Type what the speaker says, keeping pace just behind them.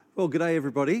Well, g'day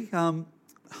everybody.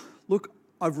 Look,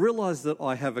 I've realised that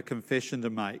I have a confession to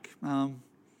make,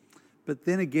 but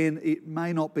then again, it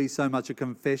may not be so much a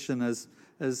confession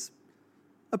as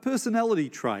a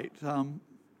personality trait.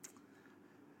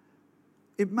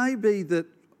 It may be that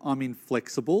I'm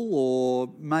inflexible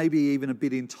or maybe even a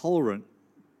bit intolerant,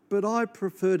 but I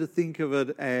prefer to think of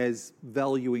it as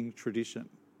valuing tradition.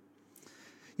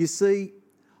 You see,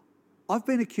 I've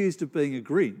been accused of being a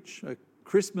Grinch, a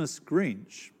Christmas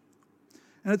Grinch.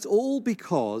 And it's all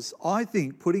because I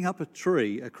think putting up a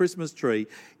Christmas tree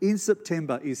in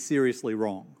September is seriously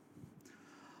wrong.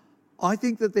 I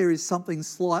think that there is something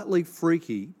slightly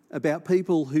freaky about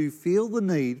people who feel the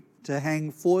need to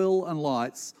hang foil and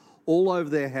lights all over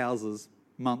their houses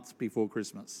months before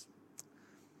Christmas.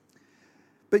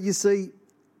 But you see,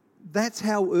 that's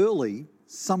how early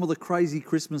some of the crazy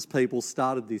Christmas people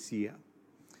started this year.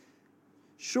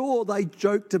 Sure, they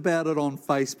joked about it on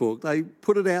Facebook. They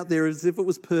put it out there as if it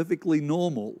was perfectly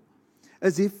normal,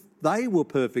 as if they were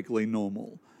perfectly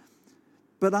normal.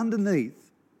 But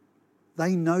underneath,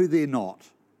 they know they're not.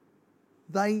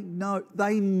 They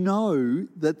know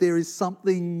that there is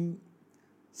something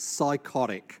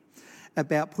psychotic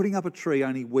about putting up a tree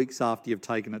only weeks after you've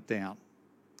taken it down.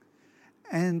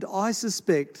 And I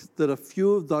suspect that a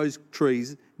few of those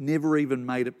trees never even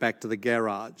made it back to the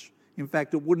garage. In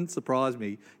fact, it wouldn't surprise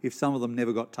me if some of them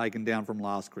never got taken down from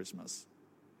last Christmas.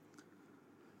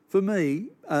 For me,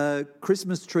 a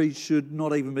Christmas tree should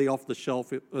not even be off the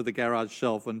shelf or the garage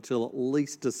shelf until at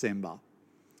least December.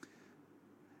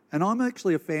 And I'm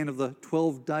actually a fan of the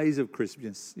 12 days of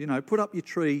Christmas. You know, put up your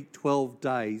tree 12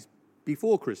 days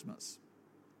before Christmas.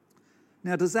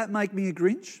 Now, does that make me a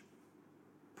Grinch?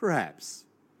 Perhaps.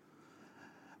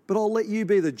 But I'll let you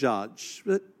be the judge.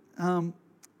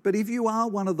 But if you are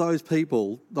one of those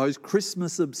people, those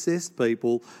Christmas-obsessed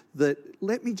people, that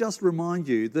let me just remind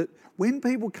you that when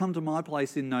people come to my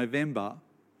place in November,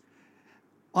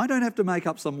 I don't have to make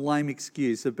up some lame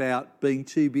excuse about being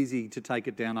too busy to take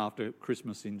it down after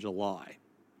Christmas in July.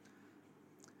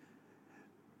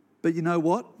 But you know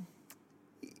what?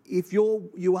 If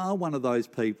you are one of those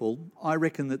people, I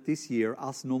reckon that this year,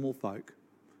 us normal folk,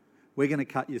 we're going to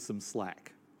cut you some slack.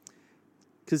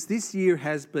 Because this year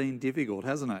has been difficult,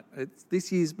 hasn't it?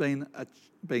 This year's been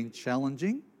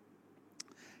challenging.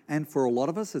 And for a lot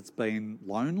of us, it's been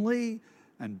lonely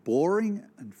and boring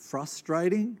and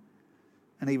frustrating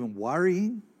and even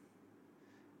worrying.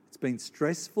 It's been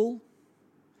stressful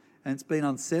and it's been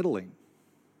unsettling.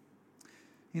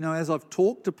 You know, as I've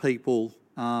talked to people,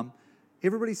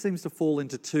 everybody seems to fall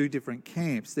into two different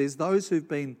camps. There's those who've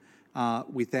been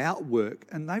without work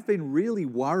and they've been really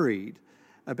worried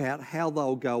about how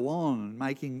they'll go on,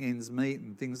 making ends meet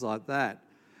and things like that.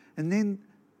 And then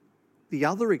the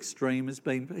other extreme has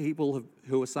been people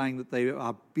who are saying that they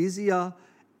are busier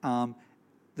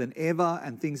than ever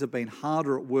and things have been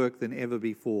harder at work than ever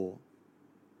before.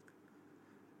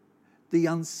 The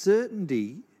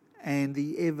uncertainty and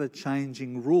the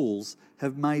ever-changing rules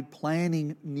have made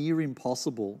planning near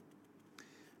impossible.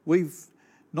 We've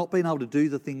not been able to do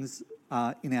the things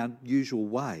in our usual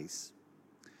ways.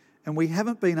 And we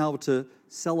haven't been able to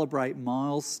celebrate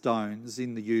milestones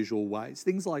in the usual ways,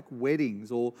 things like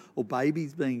weddings or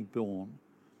babies being born,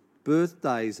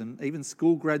 birthdays and even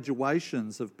school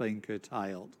graduations have been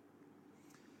curtailed.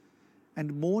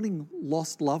 And mourning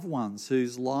lost loved ones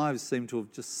whose lives seem to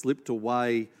have just slipped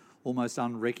away almost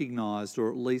unrecognised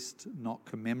or at least not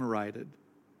commemorated.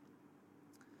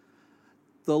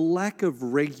 The lack of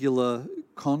regular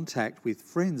contact with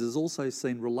friends has also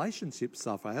seen relationships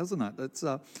suffer, hasn't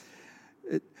it?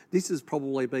 This has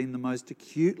probably been the most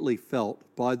acutely felt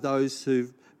by those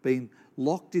who've been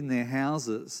locked in their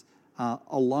houses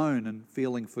alone and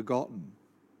feeling forgotten.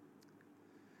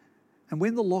 And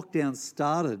when the lockdown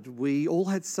started, we all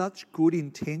had such good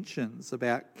intentions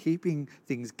about keeping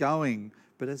things going,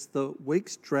 but as the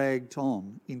weeks dragged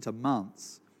on into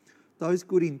months, those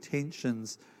good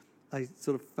intentions, they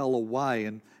sort of fell away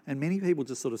and many people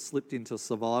just sort of slipped into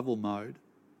survival mode.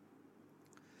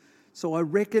 So I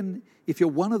reckon if you're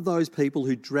one of those people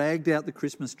who dragged out the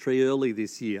Christmas tree early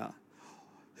this year,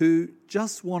 who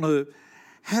just want to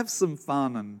have some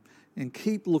fun and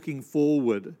keep looking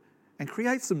forward and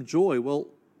create some joy, well,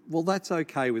 that's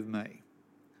okay with me.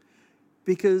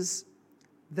 Because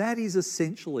that is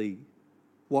essentially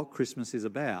what Christmas is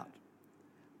about.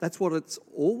 That's what it's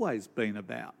always been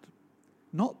about.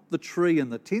 Not the tree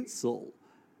and the tinsel.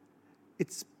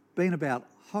 It's been about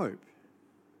hope.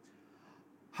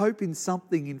 Hope in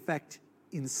something, in fact,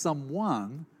 in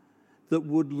someone that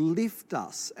would lift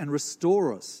us and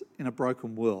restore us in a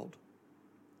broken world.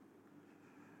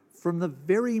 From the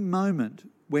very moment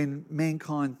when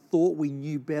mankind thought we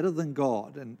knew better than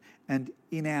God, and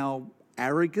in our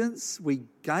arrogance we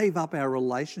gave up our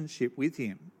relationship with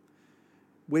him.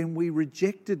 When we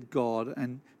rejected God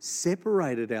and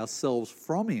separated ourselves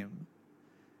from him,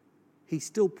 he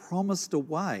still promised a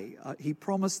way. He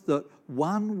promised that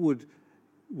one would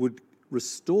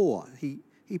restore.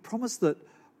 He promised that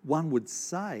one would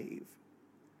save.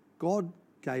 God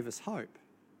gave us hope.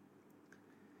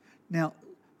 Now,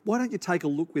 why don't you take a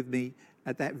look with me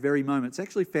at that very moment? It's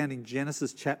actually found in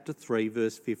Genesis chapter 3,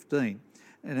 verse 15.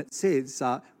 And it says,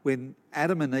 when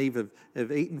Adam and Eve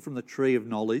have eaten from the tree of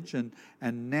knowledge, and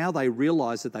now they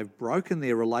realise that they've broken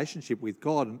their relationship with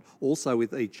God and also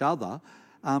with each other,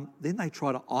 then they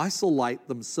try to isolate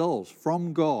themselves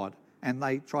from God and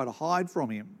they try to hide from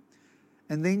him.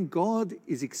 And then God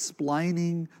is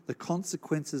explaining the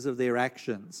consequences of their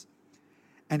actions.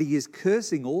 And he is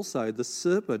cursing also the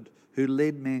serpent who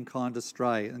led mankind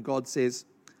astray. And God says,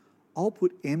 I'll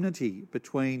put enmity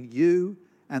between you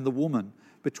and the woman,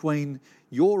 between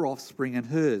your offspring and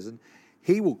hers, and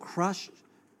he will crush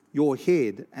your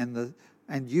head and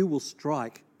you will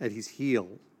strike at his heel.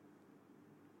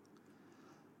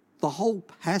 The whole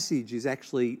passage is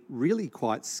actually really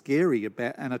quite scary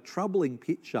and a troubling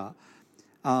picture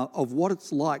of what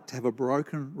it's like to have a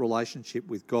broken relationship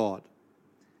with God.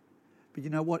 But you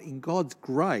know what? In God's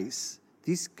grace,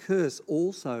 this curse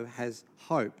also has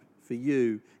hope for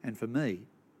you and for me.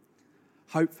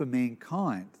 Hope for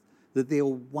mankind, that there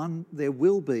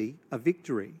will be a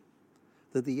victory,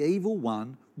 that the evil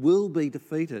one will be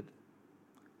defeated,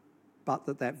 but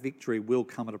that victory will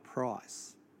come at a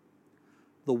price.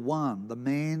 The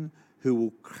man who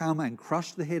will come and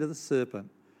crush the head of the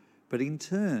serpent, but in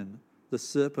turn, the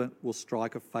serpent will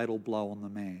strike a fatal blow on the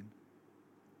man.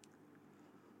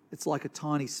 It's like a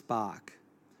tiny spark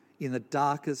in the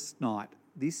darkest night.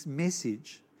 This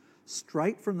message,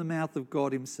 straight from the mouth of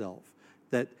God himself,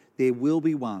 that there will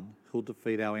be one who'll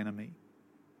defeat our enemy.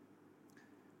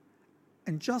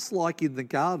 And just like in the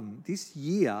garden, this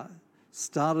year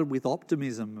started with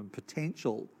optimism and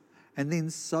potential, and then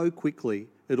so quickly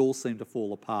it all seemed to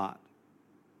fall apart.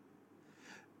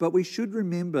 But we should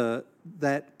remember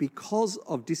that because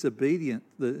of disobedience,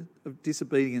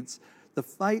 the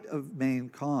fate of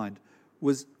mankind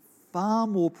was far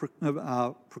more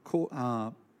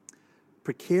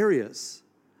precarious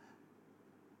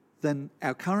than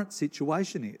our current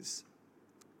situation is.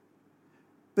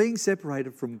 Being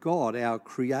separated from God, our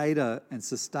creator and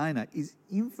sustainer, is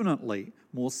infinitely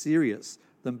more serious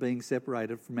than being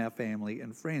separated from our family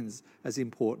and friends, as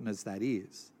important as that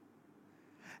is.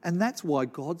 And that's why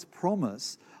God's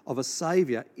promise of a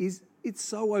saviour it's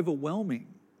so overwhelming.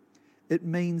 It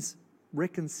means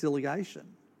reconciliation,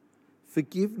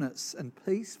 forgiveness and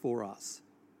peace for us.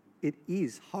 It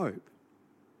is hope.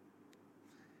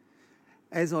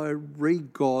 As I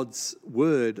read God's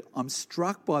word, I'm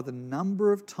struck by the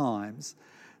number of times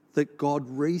that God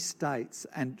restates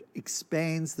and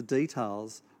expands the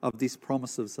details of this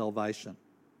promise of salvation.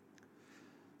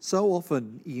 So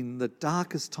often in the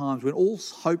darkest times, when all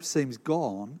hope seems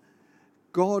gone,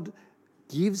 God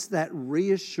gives that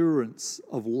reassurance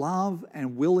of love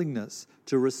and willingness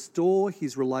to restore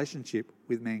his relationship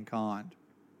with mankind.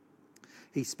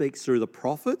 He speaks through the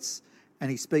prophets and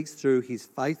he speaks through his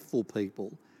faithful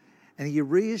people, and he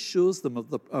reassures them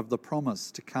of the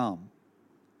promise to come,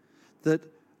 that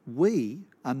we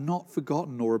are not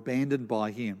forgotten or abandoned by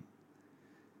him.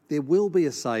 There will be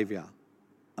a saviour,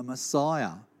 a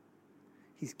Messiah.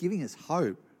 He's giving us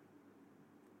hope.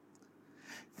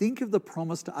 Think of the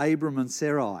promise to Abram and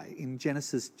Sarai in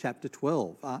Genesis chapter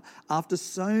 12. After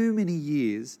so many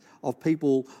years of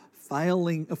people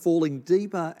falling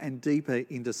deeper and deeper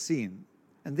into sin,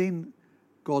 and then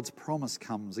God's promise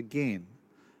comes again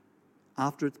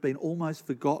after it's been almost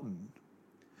forgotten.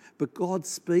 But God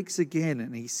speaks again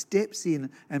and he steps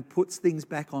in and puts things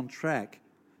back on track,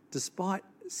 despite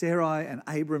Sarai and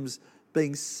Abram's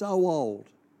being so old.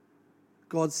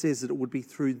 God says that it would be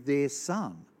through their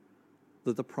son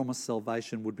that the promised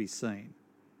salvation would be seen.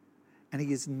 And he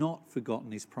has not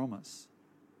forgotten his promise.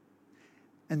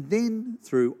 And then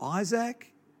through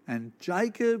Isaac and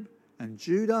Jacob and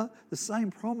Judah, the same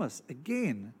promise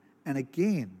again and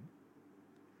again.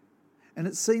 And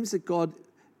it seems that God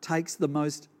takes the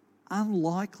most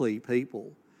unlikely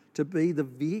people to be the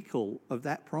vehicle of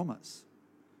that promise.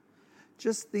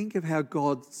 Just think of how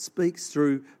God speaks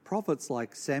through prophets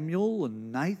like Samuel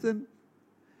and Nathan.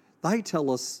 They tell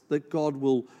us that God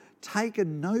will take a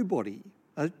nobody,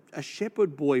 a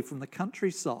shepherd boy from the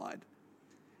countryside,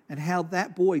 and how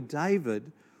that boy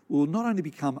David will not only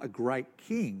become a great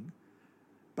king,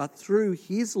 but through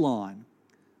his line,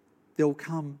 there will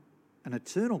come an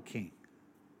eternal king.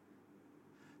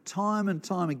 Time and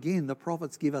time again, the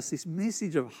prophets give us this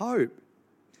message of hope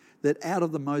that out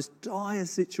of the most dire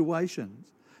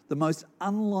situations, the most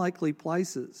unlikely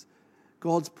places,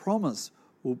 God's promise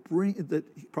will bring, that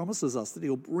He promises us that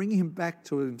He'll bring him back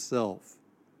to Himself.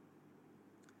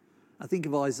 I think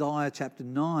of Isaiah chapter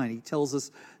 9. He tells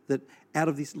us that out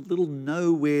of this little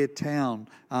nowhere town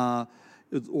or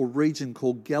region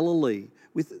called Galilee,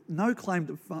 with no claim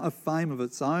to fame of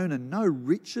its own and no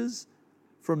riches,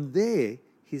 from there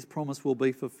His promise will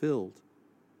be fulfilled.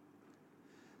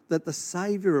 That the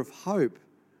Saviour of hope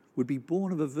would be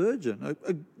born of a virgin,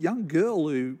 a young girl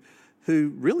who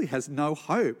really has no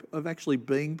hope of actually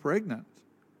being pregnant.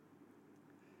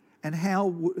 And how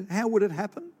would it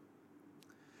happen?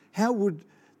 How would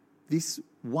this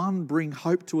one bring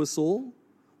hope to us all?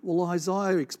 Well,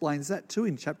 Isaiah explains that too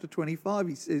in chapter 25.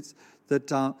 He says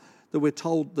that we're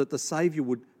told that the Saviour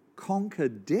would conquer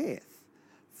death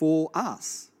for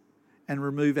us and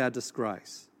remove our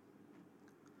disgrace.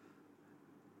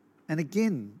 And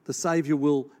again, the Saviour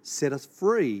will set us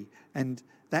free, and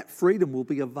that freedom will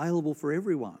be available for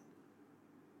everyone.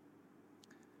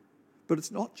 But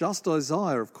it's not just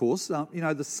Isaiah, of course.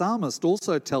 The psalmist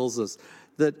also tells us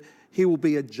that He will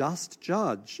be a just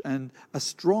judge and a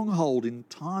stronghold in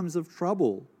times of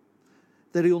trouble,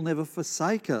 that He'll never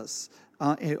forsake us.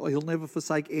 He'll never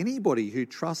forsake anybody who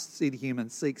trusts in Him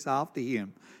and seeks after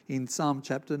Him in Psalm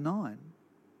chapter 9.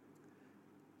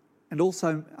 And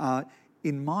also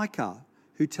in Micah,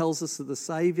 who tells us that the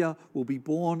Saviour will be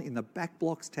born in the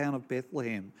backblocks town of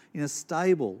Bethlehem, in a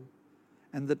stable,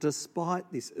 and that despite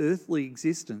this earthly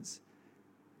existence,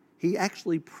 He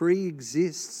actually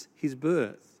pre-exists His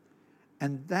birth,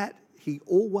 and that He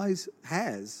always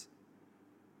has,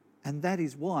 and that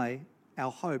is why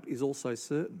our hope is also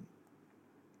certain.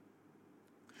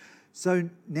 So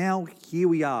now here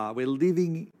we are, we're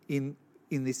living in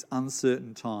this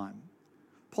uncertain time,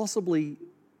 possibly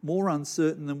more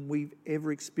uncertain than we've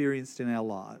ever experienced in our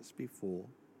lives before.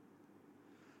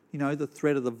 The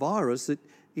threat of the virus, it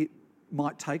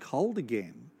might take hold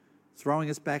again, throwing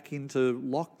us back into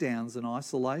lockdowns and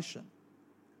isolation.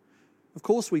 Of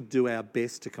course, we do our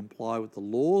best to comply with the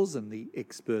laws and the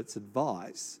experts'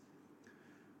 advice.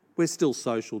 We're still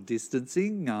social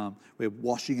distancing. We're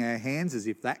washing our hands as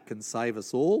if that can save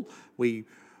us all. We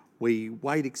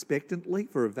wait expectantly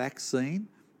for a vaccine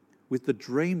with the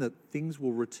dream that things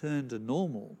will return to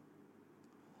normal,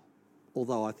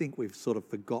 although I think we've sort of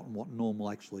forgotten what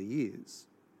normal actually is.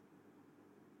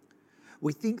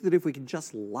 We think that if we can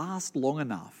just last long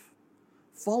enough,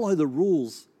 follow the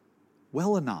rules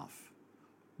well enough,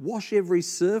 wash every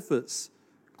surface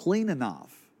clean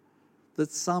enough, that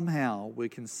somehow we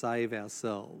can save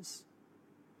ourselves.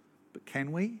 But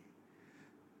can we?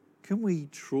 Can we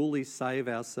truly save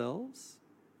ourselves?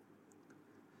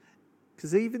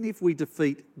 Because even if we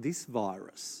defeat this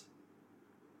virus,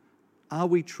 are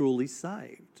we truly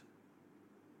saved?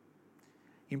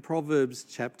 In Proverbs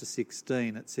chapter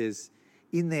 16, it says,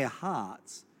 "In their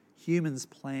hearts, humans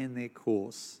plan their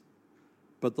course,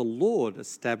 but the Lord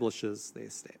establishes their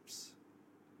steps."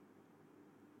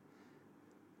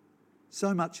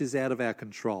 So much is out of our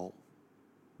control.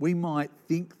 We might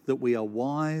think that we are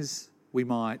wise. We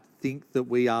might think that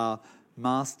we are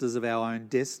masters of our own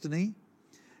destiny.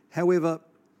 However,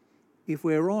 if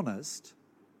we're honest,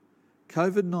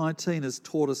 COVID-19 has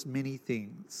taught us many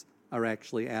things are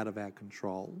actually out of our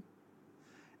control.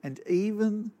 And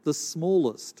even the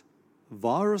smallest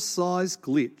virus-sized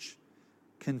glitch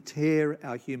can tear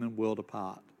our human world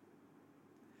apart.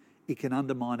 It can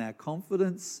undermine our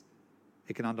confidence,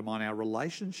 it can undermine our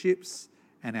relationships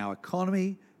and our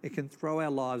economy, it can throw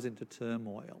our lives into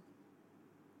turmoil.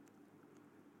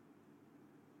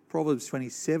 Proverbs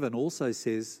 27 also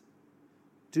says,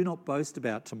 "Do not boast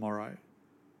about tomorrow,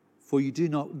 for you do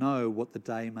not know what the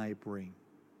day may bring."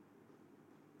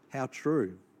 How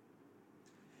true.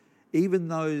 Even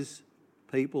those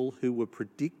people who were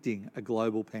predicting a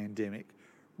global pandemic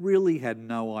really had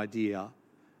no idea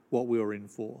what we were in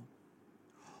for,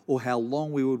 or how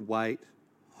long we would wait,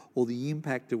 or the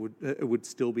impact it would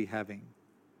still be having.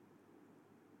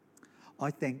 I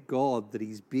thank God that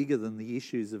He's bigger than the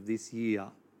issues of this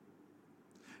year.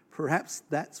 Perhaps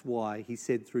that's why He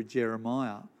said through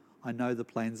Jeremiah, "I know the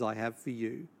plans I have for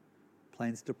you,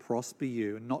 plans to prosper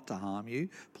you and not to harm you,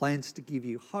 plans to give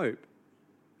you hope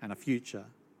and a future."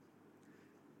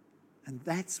 And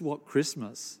that's what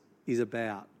Christmas is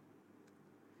about.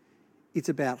 It's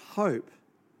about hope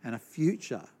and a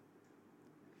future.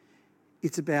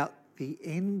 It's about the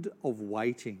end of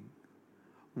waiting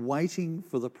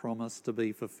for the promise to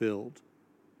be fulfilled.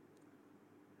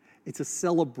 It's a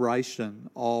celebration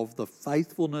of the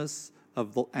faithfulness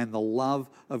and the love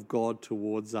of God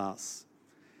towards us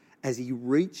as he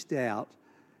reached out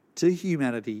to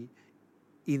humanity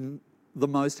in the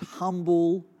most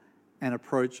humble and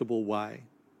approachable way.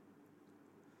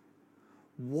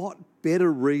 What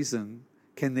better reason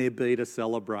can there be to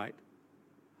celebrate?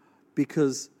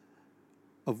 Because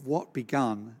of what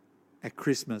began at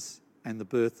Christmas and the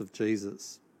birth of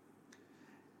Jesus.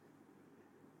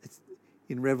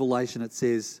 In Revelation it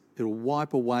says, he will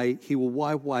wipe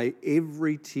away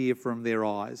every tear from their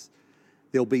eyes.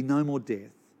 There'll be no more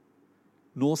death,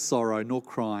 nor sorrow, nor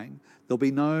crying. There'll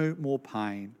be no more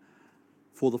pain,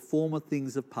 for the former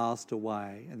things have passed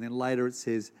away. And then later it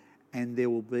says, and there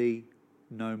will be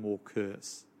no more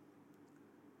curse.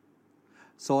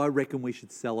 So I reckon we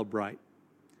should celebrate,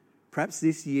 perhaps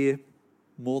this year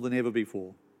more than ever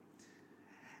before.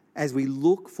 As we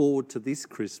look forward to this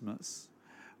Christmas,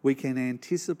 we can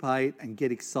anticipate and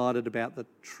get excited about the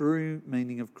true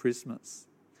meaning of Christmas,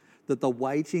 that the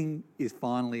waiting is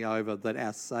finally over, that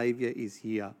our Saviour is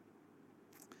here.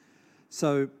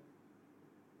 So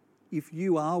if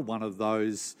you are one of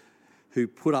those who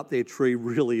put up their tree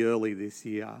really early this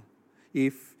year,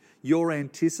 if you're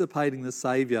anticipating the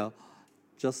Saviour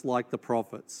just like the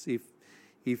prophets,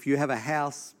 if you have a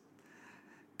house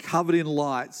covered in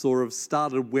lights or have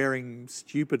started wearing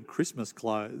stupid Christmas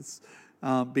clothes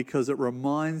because it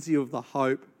reminds you of the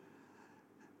hope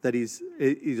that is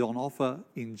on offer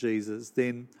in Jesus,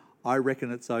 then I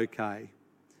reckon it's okay.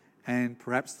 And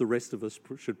perhaps the rest of us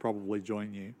should probably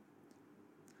join you.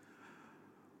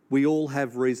 We all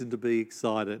have reason to be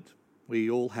excited. We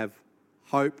all have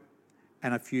hope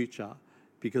and a future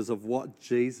because of what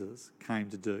Jesus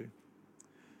came to do.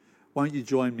 Won't you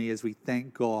join me as we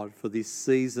thank God for this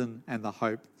season and the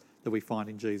hope that we find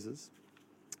in Jesus?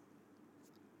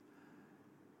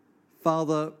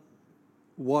 Father,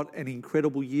 what an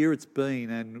incredible year it's been,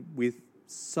 and with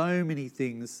so many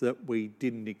things that we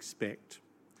didn't expect,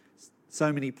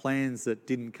 so many plans that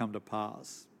didn't come to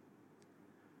pass.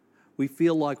 We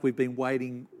feel like we've been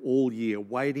waiting all year,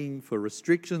 waiting for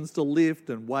restrictions to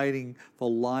lift and waiting for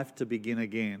life to begin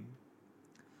again.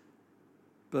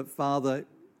 But Father,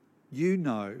 you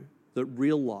know that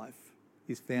real life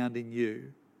is found in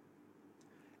you.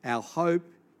 Our hope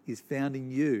is found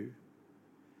in you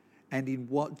and in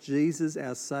what Jesus,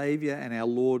 our Saviour and our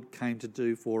Lord, came to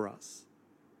do for us.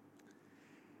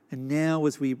 And now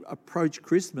as we approach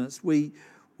Christmas, we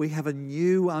have a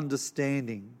new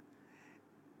understanding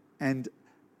and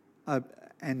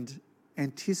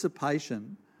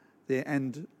anticipation there,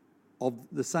 and of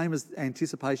the same as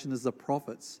anticipation as the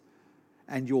prophets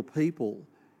and your people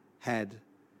had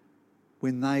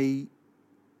when they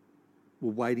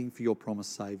were waiting for your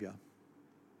promised Saviour.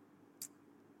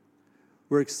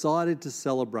 We're excited to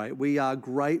celebrate. We are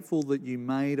grateful that you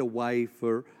made a way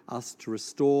for us to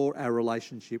restore our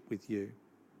relationship with you.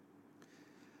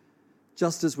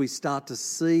 Just as we start to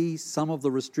see some of the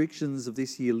restrictions of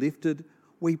this year lifted,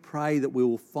 we pray that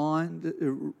will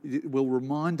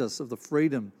remind us of the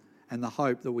freedom and the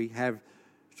hope that we have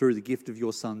through the gift of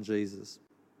your Son, Jesus.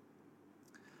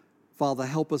 Father,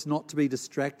 help us not to be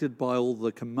distracted by all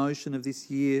the commotion of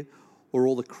this year or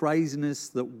all the craziness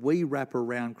that we wrap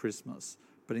around Christmas,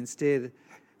 but instead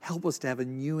help us to have a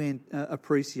new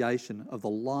appreciation of the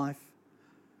life,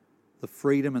 the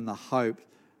freedom and the hope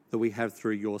that we have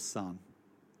through your Son.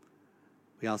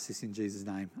 We ask this in Jesus'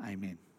 name. Amen.